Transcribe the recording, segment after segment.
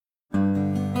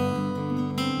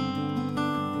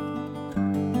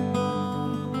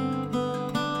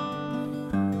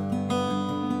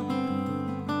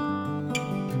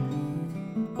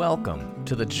Welcome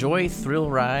to the joy thrill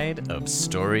ride of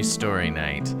Story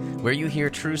Night, where you hear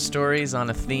true stories on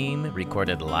a theme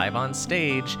recorded live on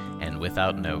stage and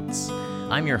without notes.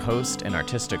 I'm your host and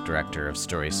artistic director of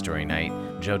Story Night,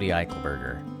 Jody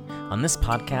Eichelberger. On this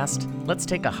podcast, let's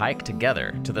take a hike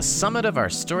together to the summit of our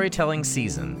storytelling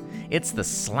season. It's the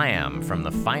slam from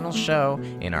the final show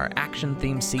in our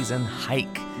action-themed season,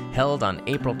 Hike, held on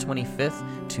April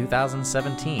 25th,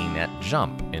 2017 at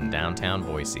Jump in downtown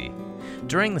Boise.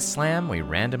 During the slam, we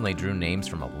randomly drew names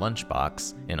from a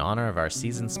lunchbox in honor of our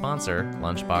season sponsor,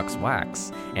 Lunchbox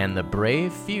Wax, and the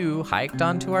brave few hiked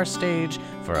onto our stage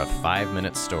for a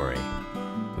 5-minute story.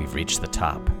 We've reached the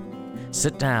top.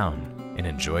 Sit down and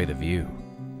enjoy the view.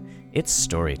 It's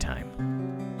story time.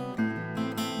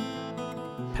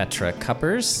 Petra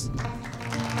Kuppers.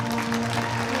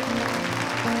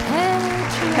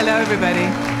 Hello, everybody.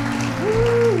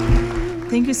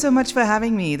 Thank you so much for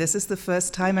having me. This is the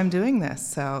first time I'm doing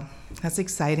this, so that's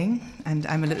exciting, and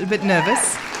I'm a little bit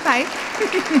nervous. Hi.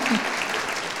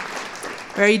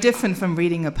 Very different from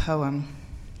reading a poem.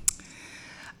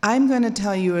 I'm going to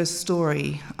tell you a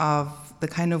story of the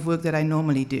kind of work that I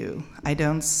normally do. I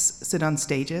don't sit on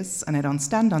stages, and I don't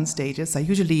stand on stages. I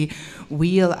usually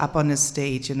wheel up on a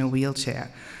stage in a wheelchair.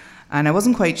 And I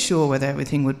wasn't quite sure whether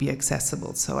everything would be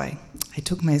accessible, so I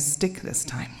took my stick this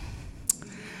time.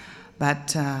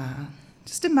 But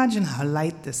just imagine how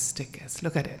light this stick is.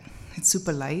 Look at it. It's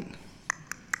super light.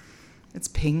 It's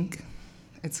pink.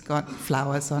 It's got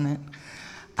flowers on it.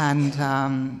 And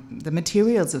the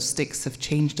materials of sticks have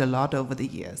changed a lot over the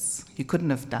years. You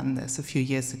couldn't have done this a few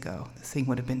years ago. The thing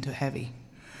would have been too heavy.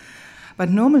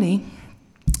 But normally,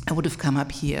 I would have come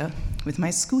up here with my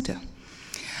scooter.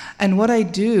 And what I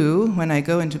do when I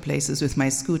go into places with my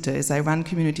scooter is I run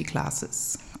community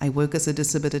classes. I work as a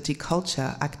disability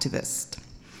culture activist.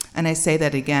 And I say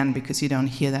that again because you don't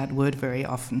hear that word very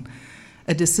often.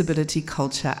 A disability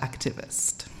culture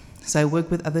activist. So I work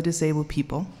with other disabled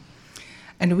people.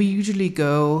 And we usually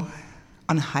go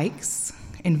on hikes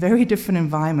in very different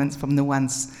environments from the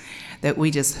ones that we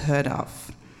just heard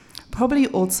of. Probably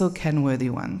also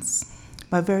Kenworthy ones,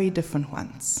 but very different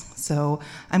ones. So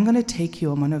I'm going to take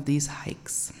you on one of these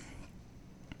hikes.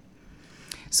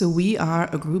 So we are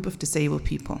a group of disabled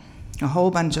people, a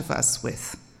whole bunch of us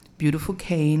with beautiful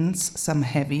canes, some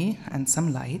heavy and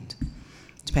some light,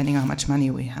 depending on how much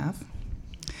money we have.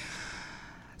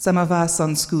 Some of us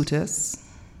on scooters,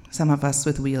 some of us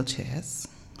with wheelchairs,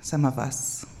 some of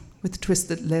us with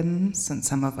twisted limbs, and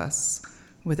some of us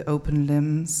with open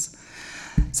limbs.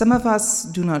 Some of us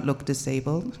do not look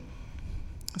disabled.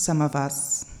 Some of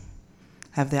us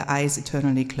have their eyes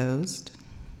eternally closed.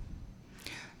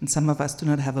 And some of us do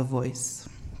not have a voice.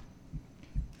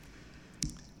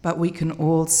 But we can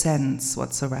all sense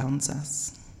what surrounds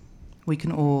us. We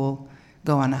can all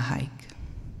go on a hike.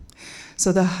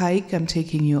 So the hike I'm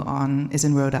taking you on is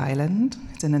in Rhode Island.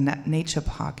 It's in a nature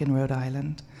park in Rhode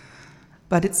Island.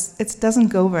 But it doesn't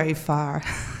go very far.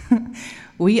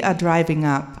 We are driving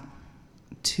up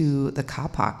to the car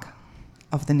park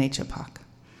of the nature park.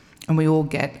 And we all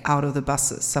get out of the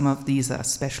buses. Some of these are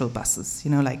special buses,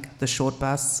 like the short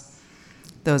bus.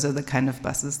 Those are the kind of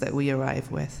buses that we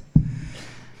arrive with.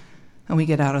 And we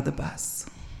get out of the bus.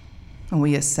 And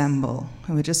we assemble.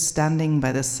 And we're just standing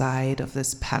by the side of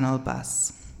this panel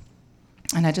bus.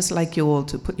 And I'd just like you all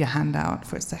to put your hand out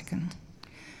for a second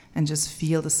and just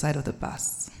feel the side of the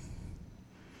bus.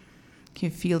 Can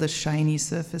you feel the shiny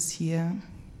surface here?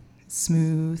 It's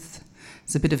smooth.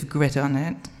 There's a bit of grit on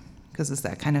it, because it's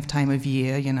that kind of time of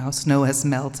year, snow has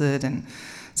melted and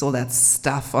it's all that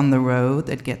stuff on the road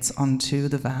that gets onto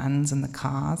the vans and the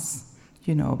cars.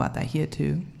 You know about that here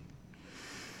too.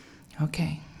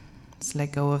 Okay, let's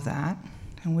let go of that.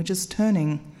 And we're just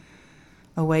turning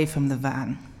away from the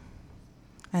van.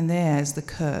 And there's the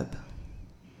curb.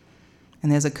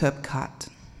 And there's a curb cut.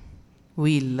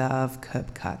 We love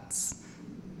curb cuts.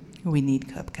 We need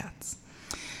curb cuts.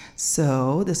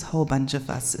 So this whole bunch of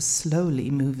us is slowly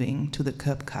moving to the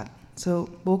curb cut. So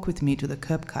walk with me to the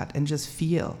curb cut and just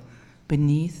feel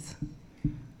beneath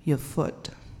your foot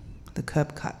the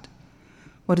curb cut.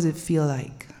 What does it feel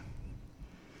like?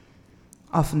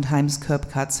 Oftentimes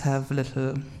curb cuts have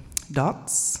little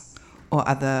dots or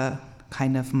other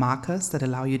kind of markers that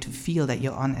allow you to feel that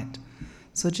you're on it.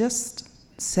 So just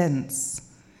sense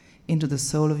into the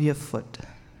sole of your foot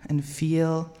and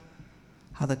feel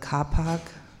how the car park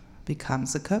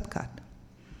becomes a curb cut.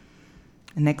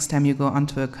 And next time you go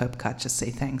onto a curb cut, just say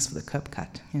thanks for the curb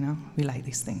cut. We like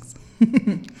these things.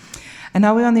 And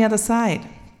now we're on the other side.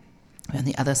 We're on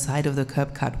the other side of the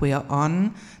curb cut. We are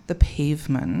on the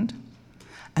pavement,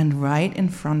 and right in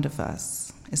front of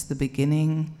us is the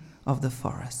beginning of the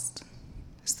forest.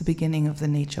 It's the beginning of the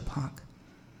nature park.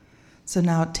 So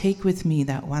now take with me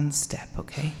that one step,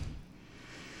 okay?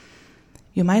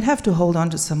 You might have to hold on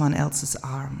to someone else's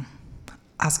arm.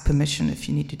 Ask permission if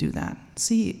you need to do that.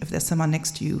 See if there's someone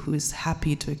next to you who is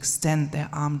happy to extend their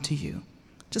arm to you.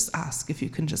 Just ask if you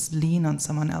can just lean on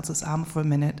someone else's arm for a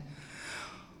minute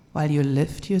while you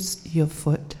lift your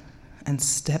foot and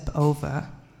step over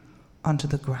onto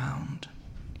the ground.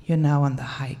 You're now on the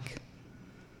hike.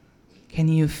 Can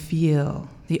you feel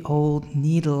the old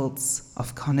needles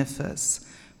of conifers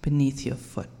beneath your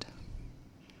foot?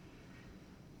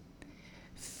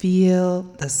 Feel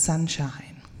the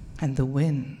sunshine and the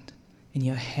wind in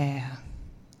your hair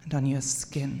and on your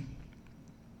skin.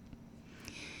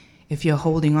 If you're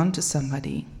holding on to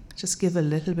somebody, just give a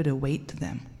little bit of weight to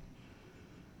them.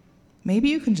 Maybe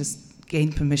you can just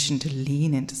gain permission to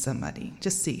lean into somebody.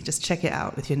 Just check it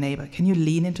out with your neighbor. Can you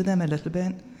lean into them a little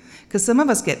bit? Because some of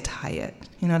us get tired.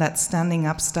 You know, that standing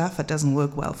up stuff, it doesn't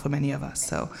work well for many of us.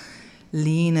 So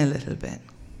lean a little bit.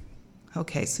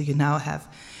 Okay, so you now have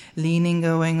leaning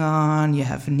going on, you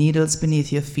have needles beneath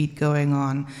your feet going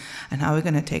on, and now we're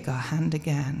going to take our hand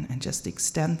again and just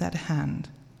extend that hand.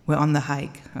 We're on the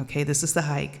hike, okay? This is the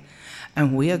hike,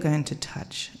 and we are going to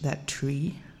touch that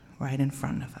tree right in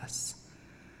front of us.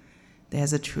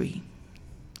 There's a tree.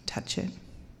 Touch it.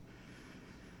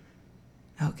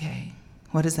 Okay,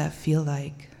 what does that feel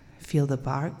like? Feel the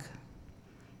bark.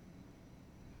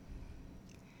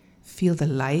 Feel the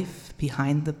life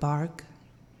behind the bark.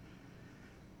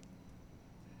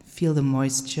 Feel the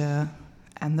moisture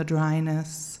and the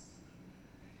dryness.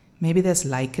 Maybe there's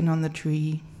lichen on the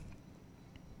tree.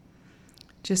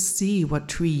 Just see what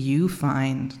tree you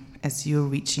find as you're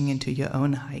reaching into your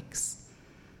own hikes,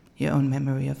 your own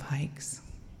memory of hikes.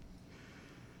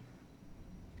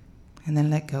 And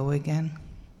then let go again.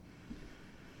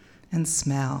 And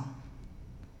smell.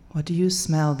 What do you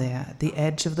smell there at the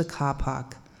edge of the car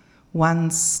park,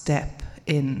 one step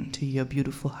into your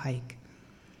beautiful hike?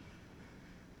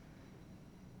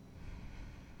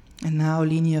 And now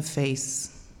lean your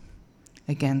face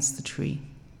against the tree.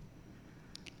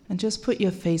 And just put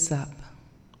your face up,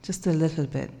 just a little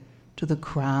bit, to the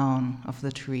crown of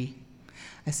the tree.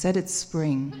 I said it's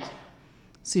spring,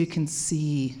 so you can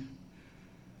see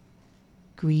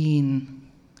green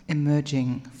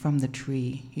emerging from the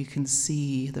tree. You can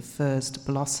see the first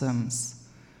blossoms.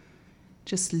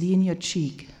 Just lean your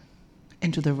cheek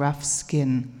into the rough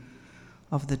skin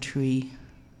of the tree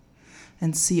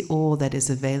and see all that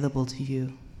is available to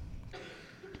you.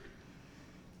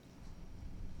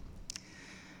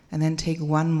 And then take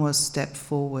one more step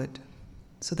forward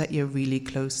so that you're really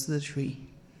close to the tree.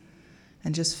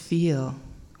 And just feel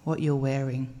what you're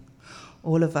wearing.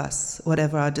 All of us,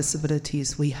 whatever our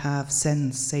disabilities, we have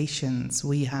sensations,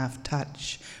 we have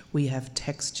touch, we have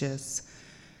textures.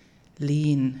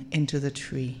 Lean into the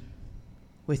tree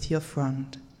with your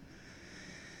front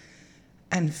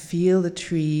and feel the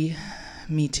tree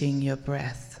meeting your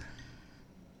breath.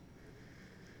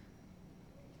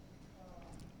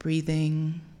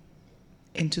 Breathing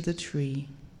into the tree.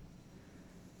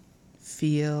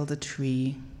 Feel the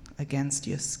tree against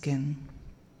your skin.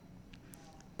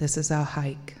 This is our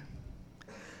hike.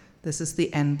 This is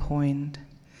the end point.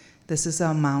 This is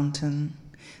our mountain.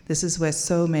 This is where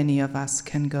so many of us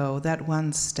can go. That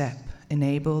one step,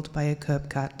 enabled by a curb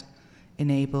cut,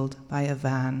 enabled by a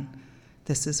van.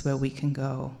 This is where we can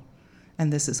go.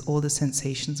 And this is all the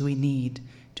sensations we need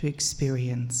to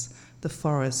experience the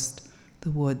forest,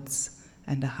 the woods,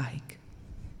 and a hike.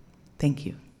 Thank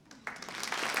you.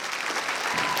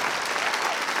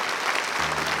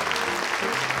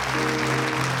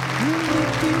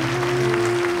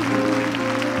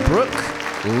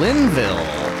 Brooke Linville.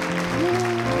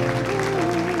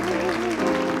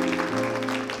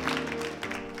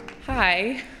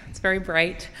 Hi, it's very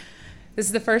bright. This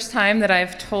is the first time that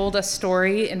I've told a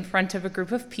story in front of a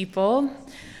group of people,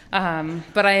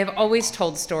 but I have always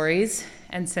told stories,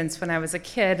 and since when I was a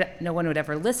kid, no one would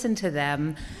ever listen to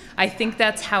them. I think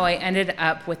that's how I ended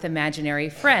up with Imaginary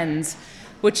Friends,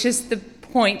 which is the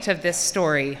point of this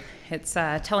story. It's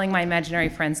telling my imaginary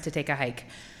friends to take a hike.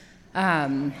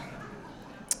 And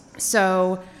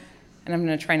I'm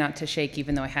going to try not to shake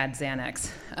even though I had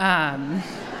Xanax.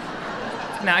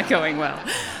 Not going well.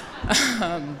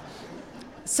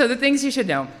 So the things you should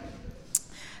know.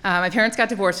 My parents got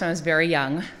divorced when I was very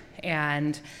young,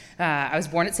 and I was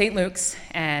born at St. Luke's,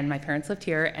 and my parents lived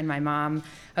here, and my mom,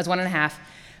 I was 1.5.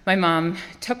 my mom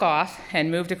took off and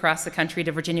moved across the country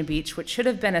to Virginia Beach, which should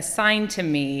have been a sign to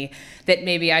me that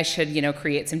maybe I should,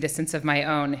 create some distance of my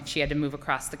own if she had to move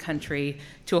across the country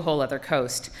to a whole other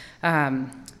coast.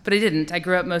 But I didn't. I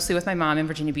grew up mostly with my mom in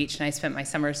Virginia Beach, and I spent my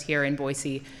summers here in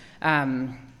Boise.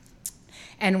 And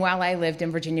while I lived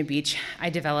in Virginia Beach, I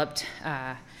developed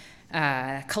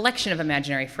a collection of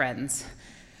imaginary friends.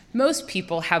 Most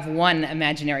people have one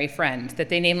imaginary friend that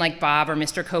they name like Bob or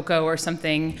Mr. Coco or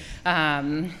something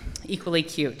equally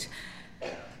cute.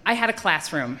 I had a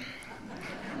classroom.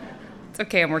 It's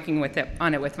okay, I'm working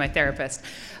on it with my therapist.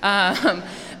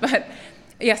 But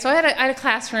yeah, so I had a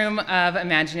classroom of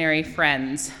imaginary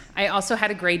friends. I also had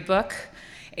a grade book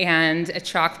and a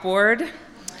chalkboard.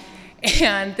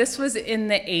 And this was in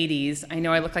the 80s. I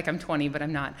know I look like I'm 20, but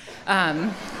I'm not.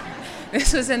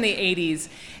 This was in the 80s,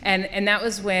 and that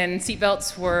was when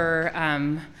seatbelts were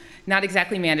not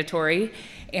exactly mandatory,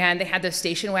 and they had those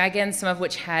station wagons, some of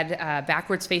which had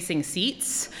backwards-facing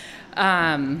seats.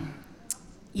 I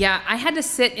had to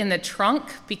sit in the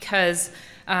trunk because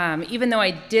even though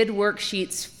I did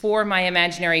worksheets for my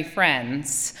imaginary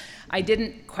friends, I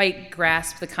didn't quite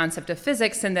grasp the concept of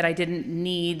physics and that I didn't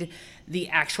need the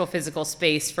actual physical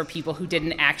space for people who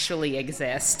didn't actually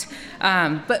exist.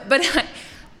 But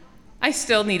I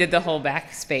still needed the whole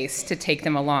back space to take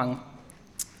them along.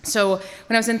 So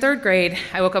when I was in 3rd grade,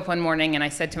 I woke up one morning and I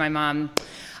said to my mom,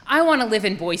 I want to live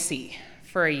in Boise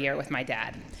for a year with my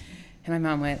dad. And my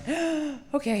mom went,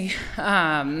 okay.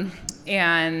 And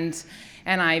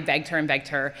I begged her.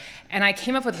 And I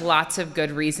came up with lots of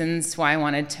good reasons why I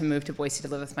wanted to move to Boise to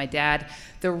live with my dad.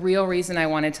 The real reason I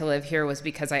wanted to live here was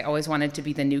because I always wanted to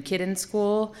be the new kid in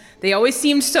school. They always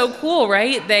seemed so cool,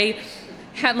 right? They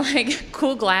had like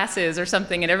cool glasses or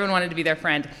something, and everyone wanted to be their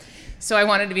friend. So I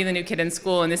wanted to be the new kid in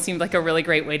school, and this seemed like a really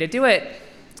great way to do it.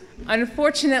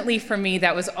 Unfortunately for me,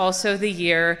 that was also the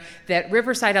year that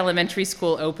Riverside Elementary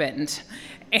School opened,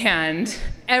 and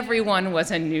everyone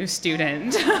was a new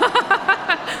student.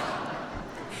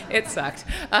 It sucked.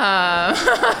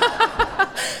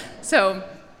 So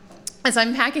as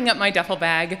I'm packing up my duffel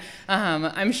bag,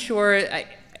 I'm sure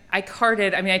I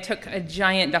took a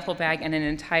giant duffel bag and an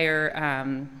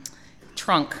entire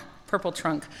purple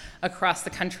trunk, across the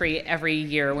country every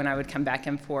year when I would come back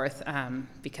and forth,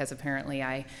 because apparently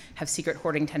I have secret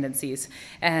hoarding tendencies.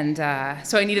 And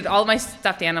so I needed all my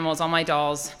stuffed animals, all my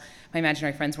dolls. My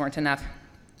imaginary friends weren't enough.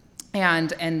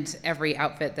 And every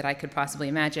outfit that I could possibly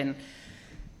imagine.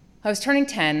 I was turning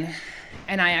 10,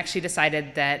 and I actually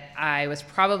decided that I was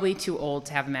probably too old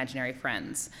to have imaginary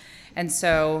friends. And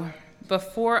so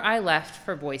before I left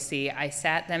for Boise, I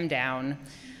sat them down,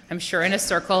 I'm sure in a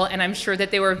circle, and I'm sure that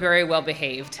they were very well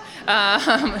behaved.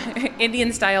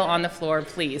 Indian style on the floor,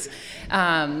 please.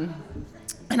 And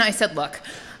I said, look,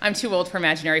 I'm too old for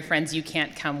imaginary friends, you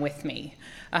can't come with me.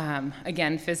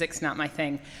 Again, physics, not my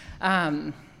thing.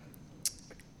 And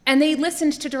they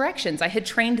listened to directions. I had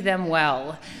trained them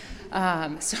well.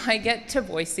 So I get to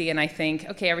Boise and I think,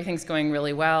 okay, everything's going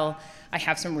really well. I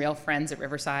have some real friends at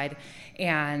Riverside,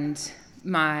 and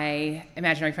my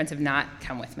imaginary friends have not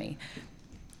come with me.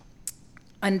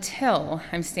 Until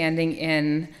I'm standing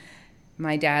in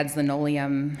my dad's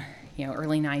linoleum,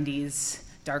 early 90s,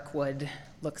 dark wood,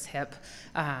 looks hip,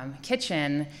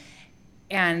 kitchen,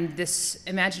 and this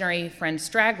imaginary friend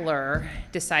straggler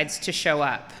decides to show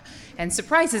up and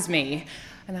surprises me.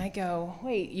 And I go,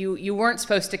 wait, you weren't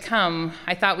supposed to come.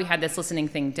 I thought we had this listening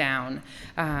thing down.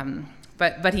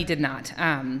 But he did not.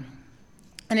 And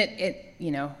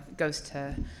it goes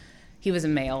to, he was a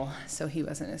male, so he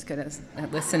wasn't as good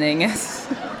at listening as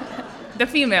the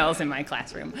females in my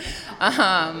classroom.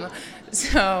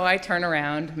 So I turn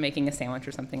around, making a sandwich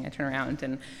or something, I turn around,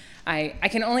 and I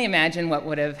can only imagine what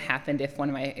would have happened if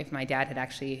my dad had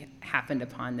actually happened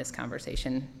upon this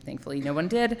conversation. Thankfully, no one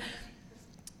did.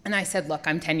 And I said, look,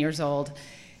 I'm 10 years old.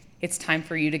 It's time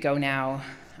for you to go now.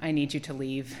 I need you to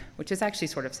leave, which is actually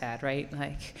sort of sad, right?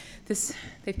 Like this,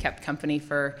 they've kept company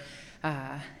for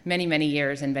many, many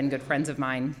years and been good friends of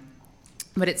mine.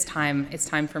 But it's time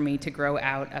for me to grow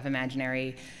out of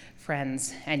imaginary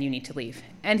friends, and you need to leave.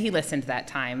 And he listened that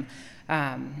time.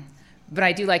 But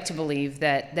I do like to believe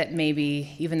that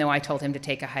maybe, even though I told him to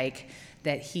take a hike,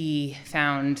 that he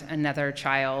found another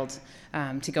child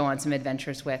to go on some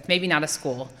adventures with. Maybe not a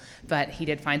school, but he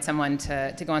did find someone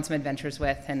to go on some adventures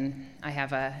with. And I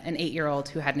have an 8-year-old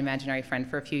who had an imaginary friend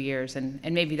for a few years, and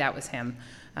maybe that was him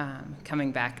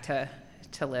coming back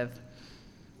to live.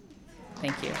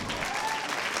 Thank you.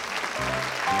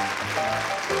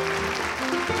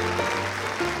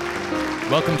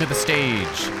 Welcome to the stage,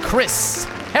 Chris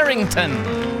Harrington.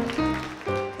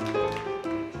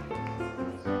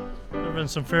 Remember having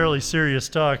some fairly serious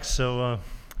talks, so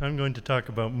I'm going to talk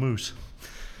about moose,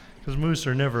 because moose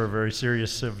are never a very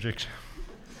serious subject.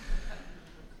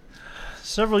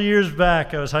 Several years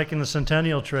back, I was hiking the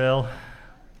Centennial Trail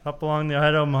up along the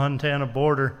Idaho-Montana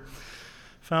border.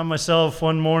 Found myself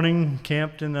one morning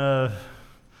camped in a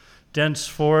dense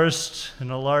forest in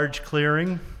a large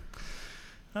clearing.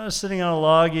 I was sitting on a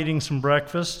log eating some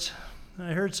breakfast.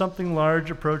 I heard something large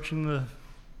approaching the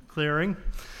clearing.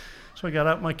 So I got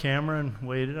out my camera and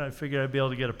waited. I figured I'd be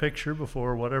able to get a picture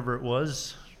before whatever it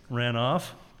was ran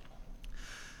off.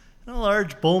 And a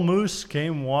large bull moose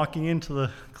came walking into the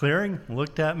clearing,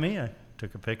 looked at me. I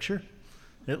took a picture.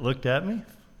 It looked at me,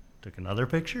 took another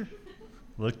picture,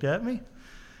 looked at me,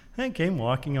 and came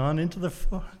walking on into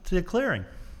the clearing.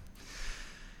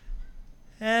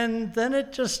 And then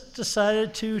it just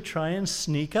decided to try and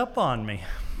sneak up on me,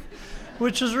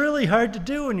 which is really hard to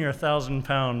do when you're a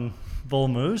 1,000-pound bull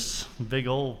moose, big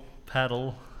old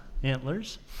paddle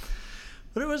antlers.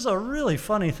 But it was a really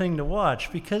funny thing to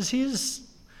watch because he's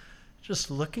just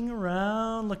looking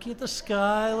around, looking at the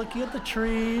sky, looking at the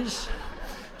trees,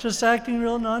 just acting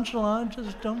real nonchalant.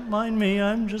 Just don't mind me,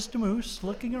 I'm just a moose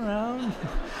looking around.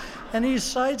 And he's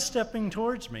sidestepping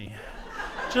towards me,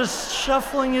 just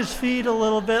shuffling his feet a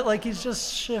little bit like he's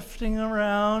just shifting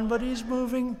around, but he's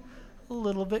moving a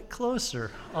little bit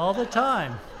closer all the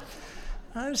time.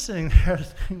 I was sitting there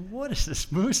thinking, what is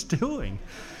this moose doing?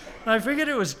 I figured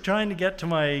it was trying to get to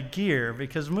my gear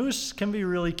because moose can be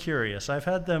really curious. I've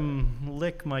had them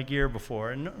lick my gear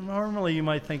before, and normally you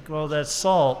might think, well, that's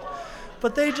salt,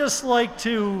 but they just like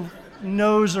to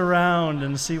nose around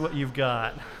and see what you've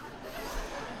got.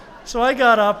 So I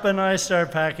got up and I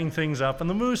started packing things up, and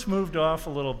the moose moved off a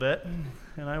little bit,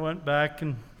 and I went back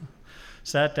and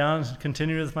sat down and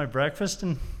continued with my breakfast,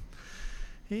 and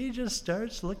he just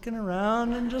starts looking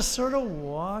around and just sort of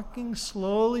walking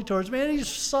slowly towards me. And he's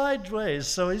sideways,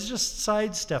 so he's just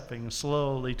sidestepping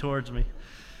slowly towards me.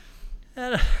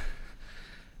 And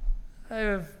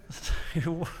I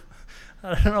don't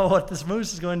know what this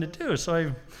moose is going to do. So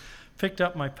I picked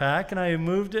up my pack and I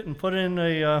moved it and put it in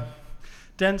a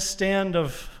dense stand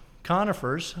of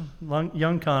conifers,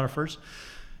 young conifers,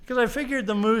 because I figured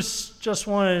the moose just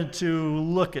wanted to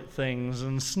look at things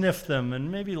and sniff them and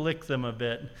maybe lick them a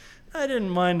bit. I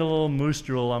didn't mind a little moose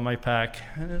drool on my pack.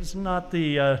 It's not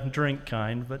the drink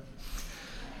kind, but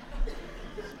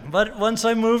once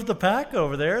I moved the pack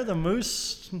over there, the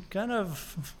moose kind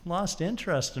of lost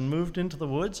interest and moved into the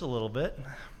woods a little bit.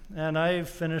 And I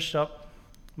finished up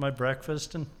my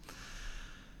breakfast and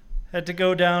had to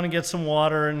go down and get some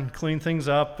water and clean things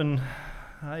up, and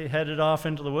I headed off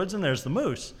into the woods, and there's the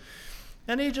moose.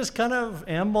 And he just kind of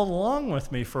ambled along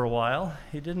with me for a while.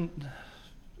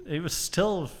 He was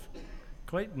still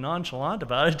quite nonchalant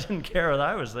about it, didn't care that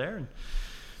I was there. And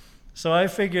so I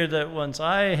figured that once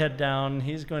I head down,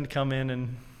 he's going to come in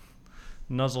and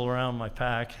nuzzle around my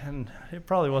pack. And it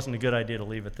probably wasn't a good idea to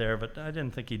leave it there, but I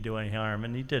didn't think he'd do any harm,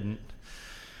 and he didn't.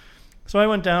 So I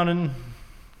went down and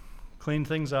cleaned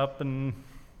things up and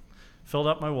filled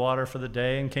up my water for the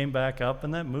day and came back up,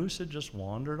 and that moose had just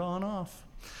wandered on off.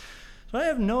 So I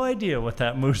have no idea what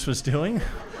that moose was doing,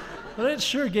 but it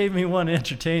sure gave me one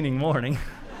entertaining morning.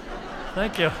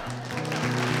 Thank you.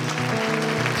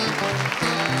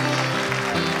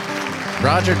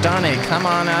 Roger Donnie, come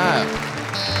on up.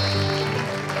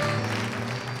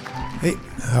 Hey,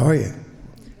 how are you?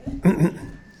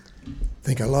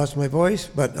 Think I lost my voice,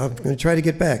 but I'm going to try to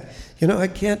get back. You know, I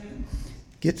can't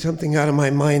get something out of my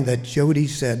mind that Jody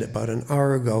said about an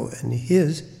hour ago, and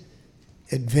his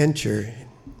adventure,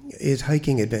 his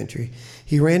hiking adventure.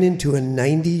 He ran into a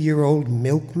 90-year-old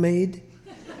milkmaid.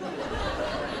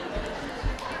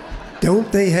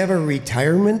 Don't they have a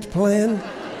retirement plan?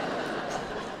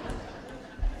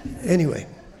 Anyway.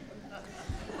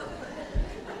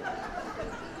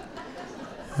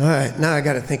 All right, now I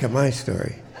got to think of my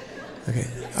story. Okay,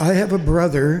 I have a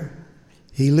brother.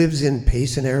 He lives in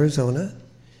Payson, Arizona.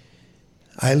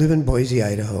 I live in Boise,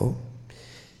 Idaho.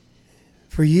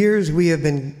 For years, we have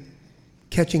been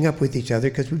catching up with each other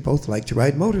because we both like to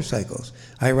ride motorcycles.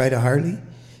 I ride a Harley,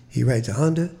 he rides a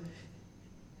Honda.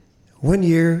 One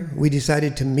year, we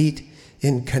decided to meet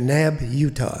in Kanab,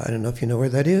 Utah. I don't know if you know where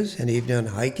that is. Any of you done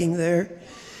hiking there?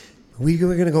 We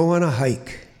were going to go on a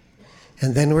hike,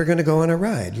 and then we're going to go on a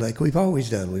ride like we've always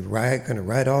done. We're going to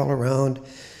ride all around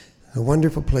the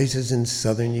wonderful places in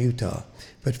southern Utah.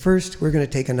 But first, we're going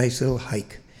to take a nice little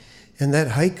hike. And that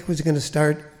hike was going to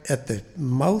start at the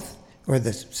mouth or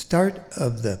the start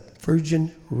of the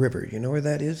Virgin River. You know where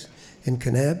that is? In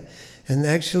Kanab. And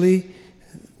actually,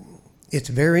 It's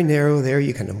very narrow there.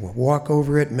 You can walk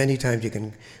over it many times. You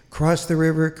can cross the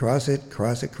river, cross it.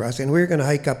 And we were going to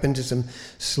hike up into some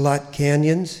slot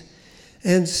canyons.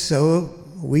 And so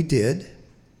we did.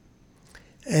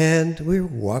 And we were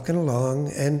walking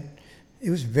along, and it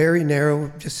was very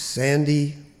narrow, just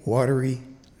sandy, watery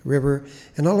river.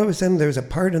 And all of a sudden, there was a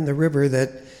part in the river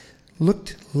that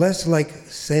looked less like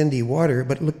sandy water,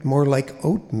 but looked more like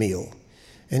oatmeal.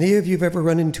 Any of you have ever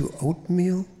run into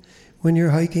oatmeal when you're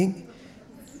hiking?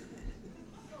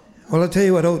 Well, I'll tell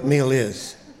you what oatmeal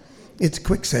is. It's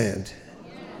quicksand.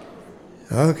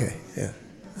 Okay, yeah,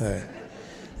 all right.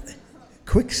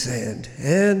 Quicksand.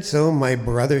 And so my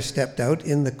brother stepped out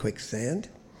in the quicksand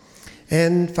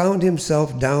and found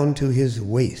himself down to his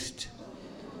waist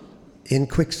in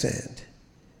quicksand.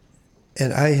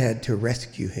 And I had to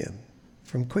rescue him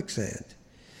from quicksand.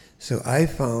 So I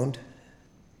found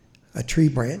a tree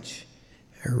branch.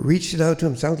 I reached it out to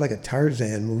him. Sounds like a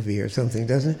Tarzan movie or something,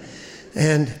 doesn't it?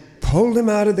 And pulled him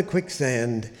out of the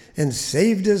quicksand and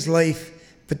saved his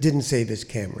life, but didn't save his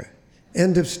camera.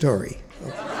 End of story.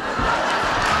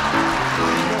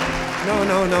 No.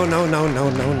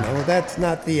 That's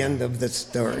not the end of the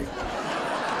story.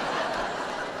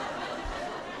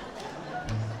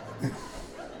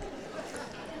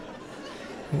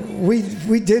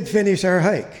 We did finish our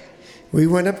hike. We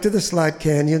went up to the slot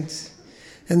canyons,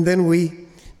 and then we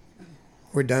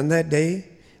were done that day.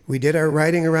 We did our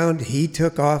riding around. He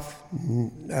took off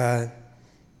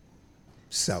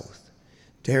south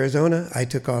to Arizona. I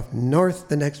took off north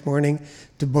the next morning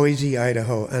to Boise,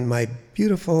 Idaho, on my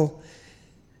beautiful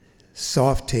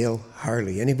Softail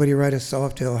Harley. Anybody ride a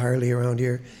Softail Harley around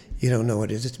here? You don't know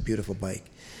what it is. It's a beautiful bike.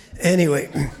 Anyway,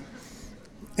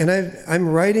 and I'm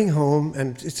riding home,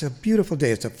 and it's a beautiful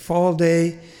day. It's a fall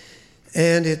day,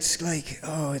 and it's like,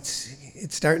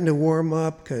 it's starting to warm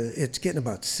up. 'Cause it's getting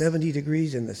about 70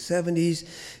 degrees in the 70s,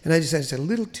 and I decided it's a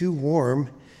little too warm,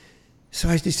 so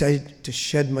I decided to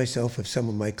shed myself of some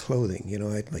of my clothing. You know,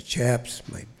 I had my chaps,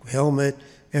 my helmet,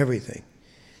 everything.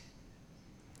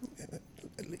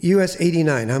 US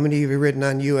 89, how many of you have ridden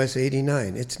on US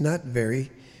 89? It's not very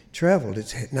traveled.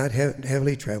 It's not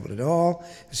heavily traveled at all,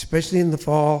 especially in the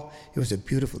fall. It was a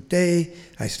beautiful day.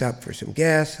 I stopped for some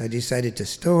gas. I decided to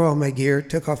store all my gear,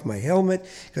 took off my helmet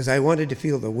because I wanted to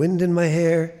feel the wind in my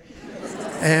hair.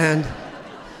 And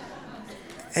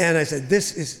I said,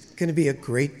 this is going to be a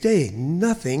great day.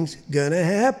 Nothing's going to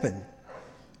happen.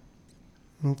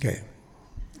 Okay,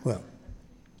 well,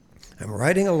 I'm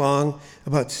riding along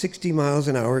about 60 miles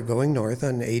an hour going north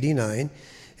on 89.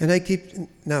 And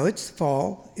now it's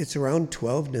fall, it's around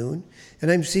 12 noon, and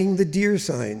I'm seeing the deer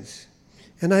signs.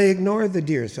 And I ignore the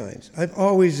deer signs. I've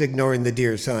always ignored the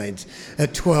deer signs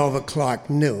at 12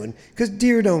 o'clock noon, because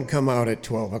deer don't come out at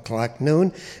 12 o'clock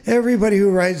noon. Everybody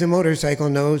who rides a motorcycle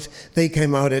knows they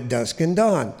come out at dusk and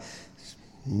dawn.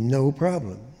 No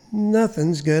problem.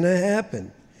 Nothing's gonna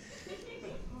happen.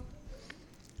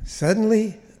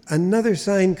 Suddenly, another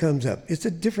sign comes up. It's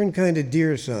a different kind of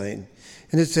deer sign.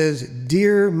 And it says,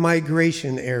 deer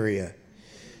migration area.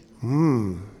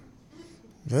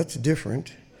 That's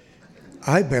different.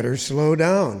 I better slow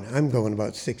down. I'm going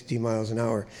about 60 miles an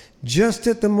hour. Just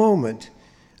at the moment,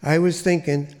 I was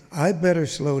thinking, I better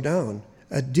slow down.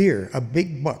 A deer, a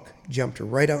big buck, jumped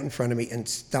right out in front of me and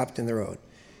stopped in the road.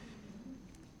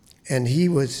 And he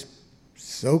was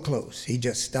so close. He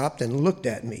just stopped and looked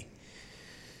at me.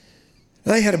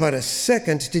 I had about a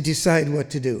second to decide what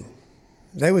to do.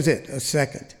 That was it, a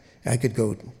second. I could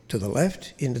go to the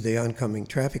left into the oncoming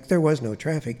traffic. There was no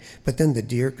traffic, but then the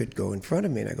deer could go in front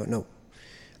of me, and I go, no.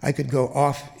 I could go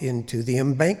off into the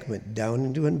embankment, down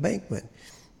into embankment.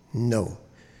 No.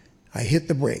 I hit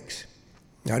the brakes.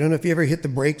 I don't know if you ever hit the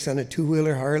brakes on a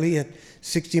two-wheeler Harley at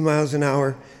 60 miles an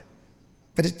hour,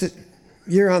 but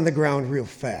you're on the ground real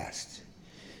fast.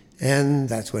 And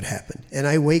that's what happened. And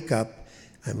I wake up.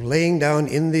 I'm laying down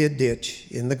in the ditch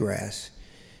in the grass.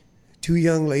 Two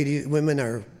young women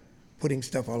are putting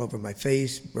stuff all over my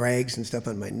face, rags and stuff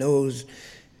on my nose.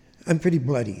 I'm pretty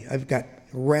bloody. I've got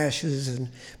rashes,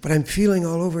 but I'm feeling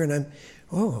all over, and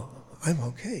I'm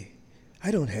okay.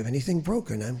 I don't have anything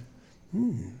broken.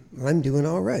 I'm doing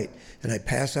all right. And I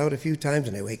pass out a few times,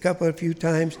 and I wake up a few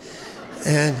times.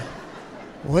 And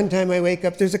one time I wake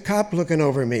up, there's a cop looking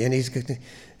over me, and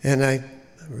I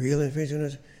reel in face, and I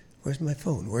say, where's my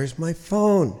phone? Where's my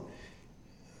phone?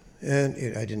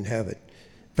 And I didn't have it.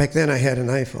 Back then I had an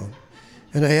iPhone.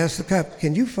 And I asked the cop,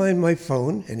 can you find my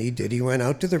phone? And he did. He went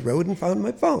out to the road and found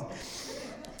my phone.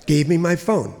 Gave me my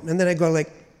phone. And then I go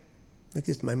like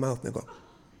this to my mouth, and I go,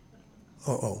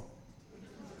 uh-oh.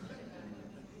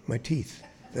 My teeth,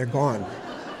 they're gone.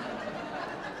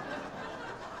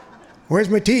 Where's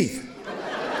my teeth?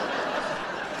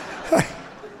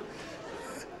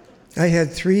 I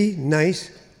had 3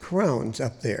 nice crowns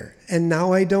up there, and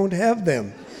now I don't have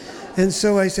them. And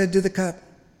so I said to the cop,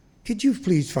 could you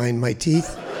please find my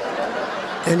teeth?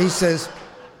 And he says,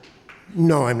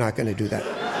 no, I'm not going to do that.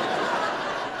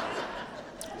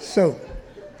 So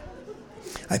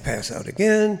I pass out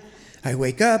again, I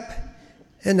wake up,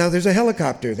 and now there's a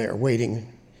helicopter there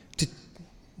waiting to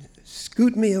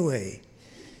scoot me away.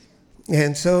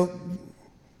 And so,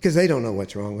 because they don't know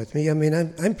what's wrong with me. I mean,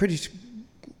 I'm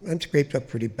scraped up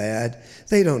pretty bad.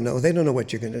 They don't know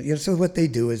what you're going to do. So what they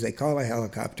do is they call a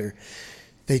helicopter.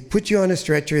 They put you on a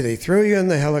stretcher. They throw you in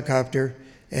the helicopter.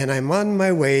 And I'm on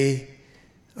my way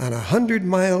on a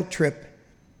 100-mile trip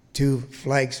to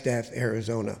Flagstaff,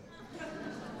 Arizona.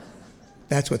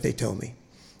 That's what they told me.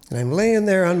 And I'm laying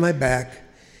there on my back,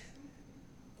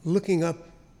 looking up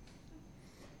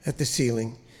at the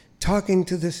ceiling, talking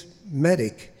to this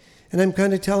medic. And I'm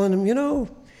kind of telling him,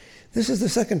 this is the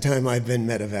second time I've been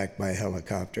medevaced by a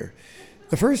helicopter.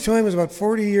 The first time was about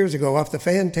 40 years ago off the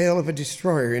fantail of a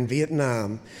destroyer in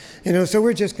Vietnam. So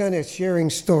we're just kind of sharing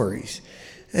stories.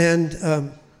 And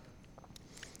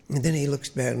then he looks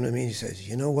back at me and he says,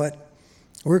 you know what?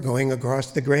 We're going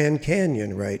across the Grand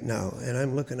Canyon right now. And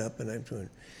I'm looking up and I'm going,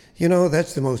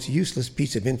 that's the most useless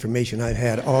piece of information I've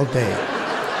had all day.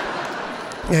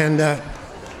 And,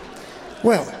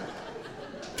 well,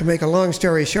 to make a long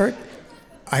story short,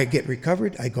 I get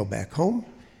recovered, I go back home.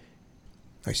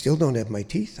 I still don't have my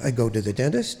teeth. I go to the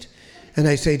dentist, and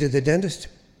I say to the dentist,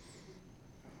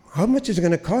 how much is it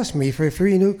going to cost me for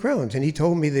 3 new crowns? And he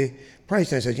told me the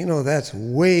price, and I said, that's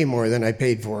way more than I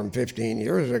paid for them 15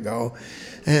 years ago.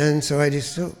 And so I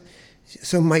just,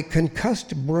 so my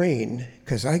concussed brain,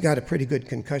 because I got a pretty good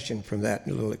concussion from that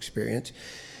little experience,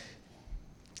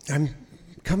 I'm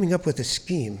coming up with a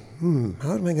scheme.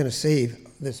 How am I going to save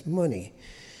this money?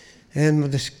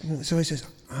 And so I says,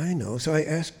 I know. So I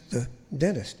asked the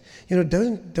dentist,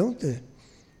 don't the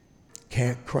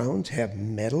crowns have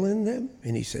metal in them?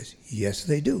 And he says, yes,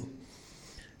 they do.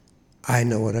 I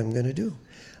know what I'm going to do.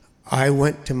 I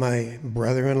went to my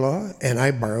brother-in-law and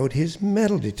I borrowed his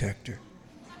metal detector.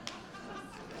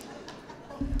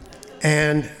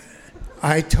 And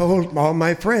I told all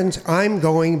my friends, I'm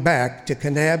going back to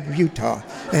Kanab, Utah,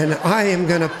 and I am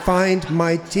going to find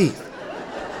my teeth.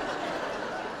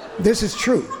 This is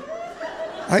true.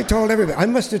 I told everybody. I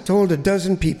must have told a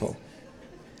dozen people.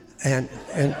 And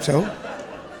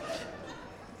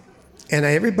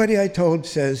everybody I told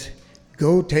says,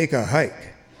 go take a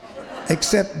hike.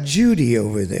 Except Judy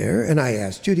over there. And I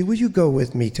asked, Judy, will you go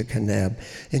with me to Kanab?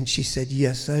 And she said,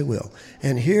 yes, I will.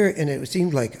 And it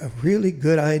seemed like a really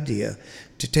good idea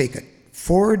to take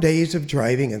 4 days of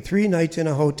driving and 3 nights in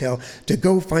a hotel to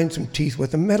go find some teeth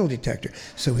with a metal detector.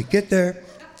 So we get there.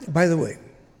 By the way,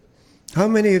 how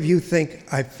many of you think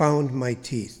I found my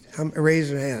teeth?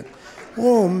 Raise your hand.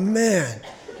 Oh, man.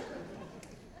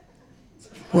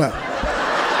 Well,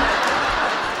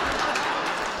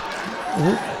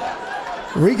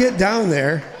 we get down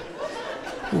there.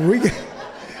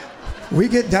 We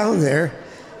get down there,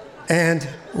 and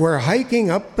we're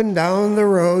hiking up and down the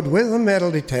road with a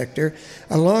metal detector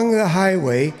along the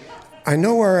highway. I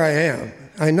know where I am.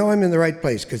 I know I'm in the right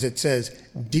place because it says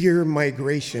deer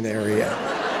migration area.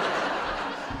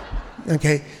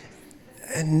 Okay,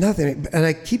 and nothing, and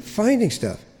I keep finding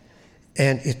stuff,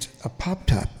 and it's a pop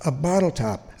top, a bottle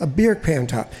top, a beer can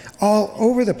top, all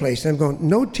over the place, and I'm going,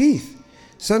 no teeth.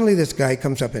 Suddenly this guy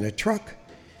comes up in a truck,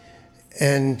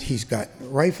 and he's got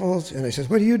rifles, and I says,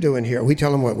 what are you doing here? We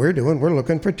tell him what we're doing, we're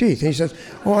looking for teeth. And he says,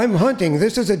 oh, I'm hunting,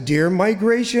 this is a deer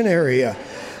migration area.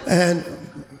 And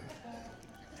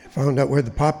found out where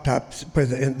the pop tops, where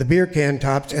the beer can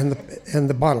tops and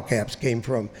the bottle caps came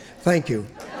from. Thank you.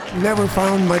 Never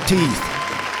found my teeth.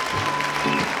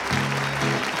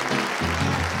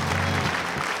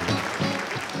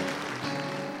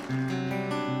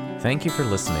 Thank you for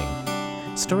listening.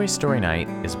 Story Night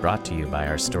is brought to you by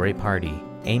our story party,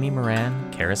 Amy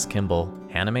Moran, Karis Kimball,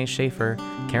 Hannah Mae Schaefer,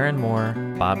 Karen Moore,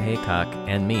 Bob Haycock,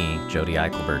 and me, Jody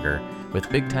Eichelberger, with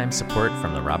big-time support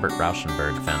from the Robert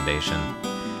Rauschenberg Foundation.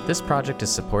 This project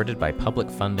is supported by public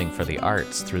funding for the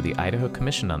arts through the Idaho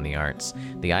Commission on the Arts,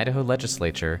 the Idaho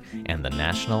Legislature, and the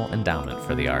National Endowment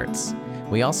for the Arts.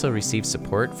 We also receive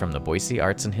support from the Boise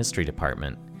Arts and History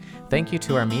Department. Thank you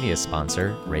to our media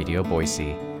sponsor, Radio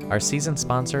Boise, our season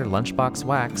sponsor, Lunchbox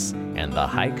Wax, and the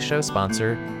Hike Show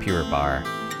sponsor, Pure Bar.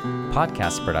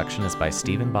 Podcast production is by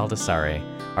Stephen Baldessare.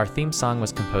 Our theme song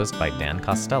was composed by Dan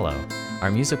Costello. Our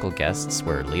musical guests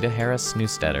were Lita Harris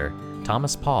Newstetter,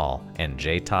 Thomas Paul, and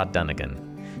J. Todd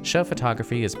Dunnigan. Show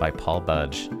photography is by Paul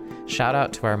Budge. Shout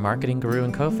out to our marketing guru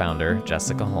and co-founder,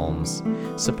 Jessica Holmes.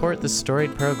 Support the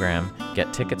storied program,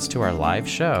 get tickets to our live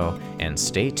show, and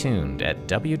stay tuned at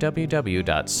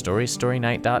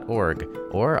www.storystorynight.org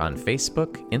or on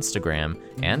Facebook, Instagram,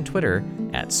 and Twitter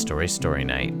at Story Story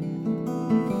Night.